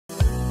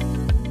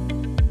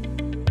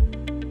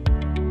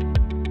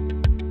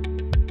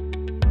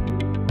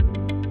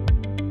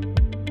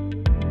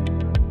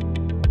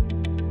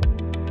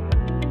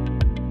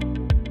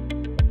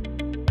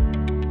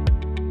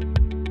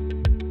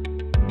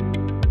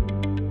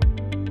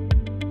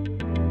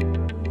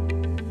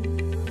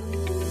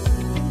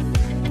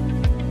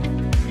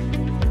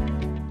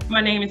My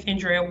name is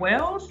Andrea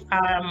Wells.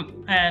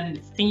 I'm a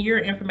Senior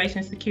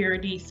Information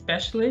Security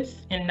Specialist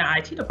in the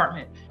IT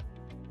department.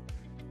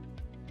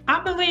 I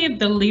believe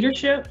the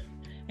leadership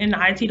in the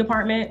IT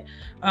department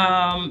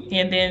and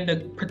then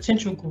the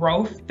potential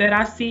growth that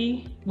I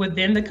see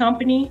within the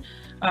company.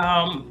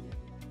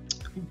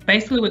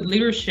 Basically with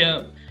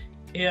leadership,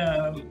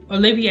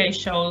 Olivier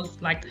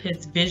shows like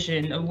his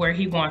vision of where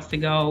he wants to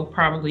go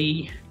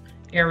probably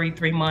every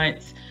 3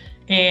 months.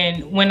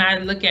 And when I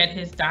look at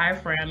his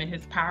diagram and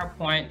his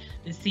PowerPoint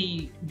to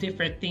see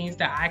different things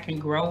that I can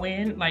grow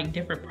in, like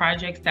different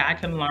projects that I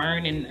can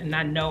learn and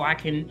I know I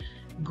can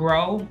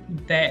grow,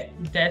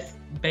 that's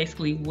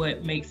basically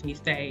what makes me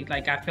stay.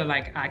 Like I feel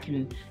like I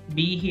can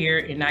be here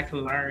and I can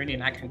learn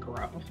and I can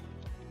grow.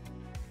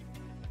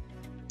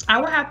 I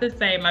would have to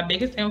say my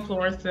biggest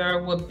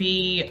influencer would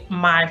be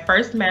my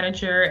first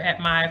manager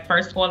at my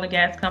first oil and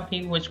gas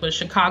company, which was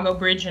Chicago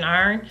Bridge and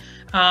Iron.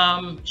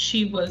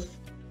 She was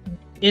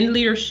in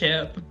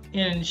leadership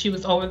and she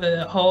was over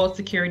the whole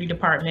security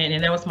department,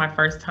 and that was my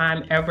first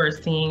time ever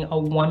seeing a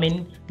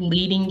woman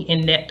leading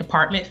in that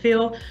department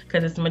field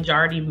because it's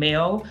majority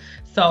male.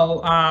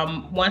 So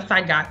once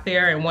I got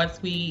there and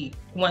once we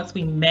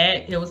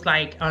met, it was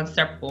like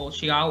inseparable.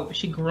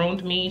 She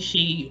groomed me.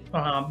 She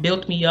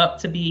built me up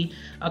to be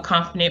a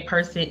confident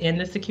person in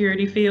the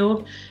security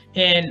field,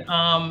 and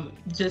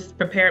just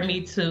prepared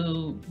me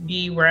to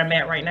be where I'm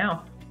at right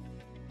now.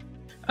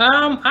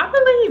 I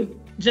believe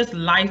just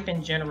life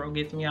in general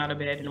gets me out of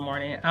bed in the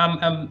morning.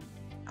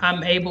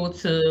 I'm able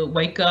to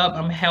wake up,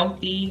 I'm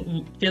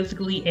healthy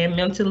physically and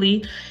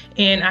mentally,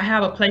 and I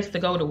have a place to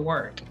go to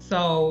work.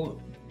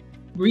 So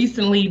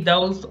recently,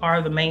 those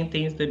are the main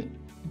things that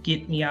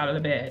get me out of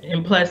the bed.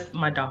 And plus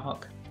my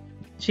dog,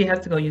 she has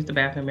to go use the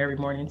bathroom every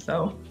morning.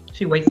 So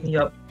she wakes me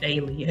up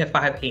daily at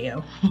 5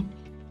 a.m.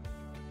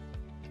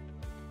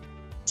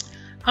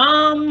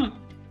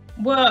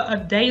 Well, a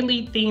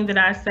daily thing that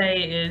I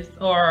say is,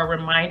 or a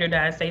reminder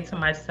that I say to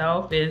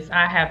myself is,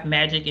 I have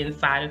magic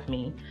inside of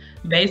me.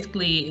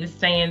 Basically, it's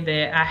saying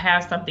that I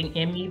have something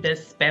in me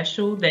that's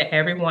special, that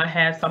everyone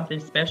has something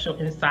special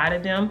inside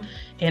of them.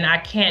 And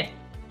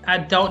I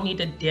don't need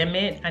to dim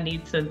it. I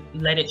need to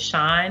let it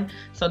shine.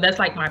 So that's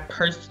like my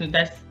person,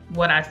 that's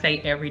what I say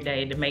every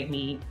day to make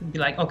me be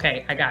like,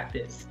 okay, I got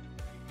this.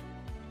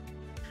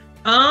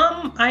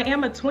 I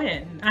am a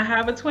twin. I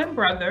have a twin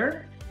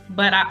brother.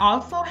 But I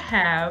also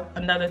have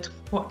another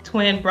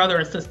twin brother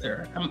and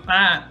sister.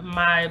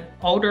 My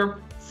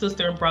older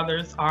sister and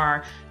brothers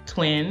are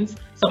twins.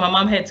 So my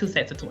mom had 2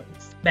 sets of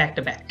twins, back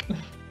to back.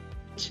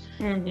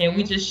 And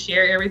we just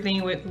share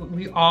everything.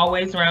 We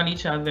always around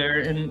each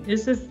other. And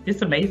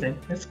it's amazing.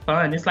 It's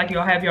fun. It's like you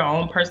all have your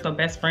own personal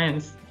best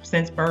friends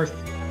since birth.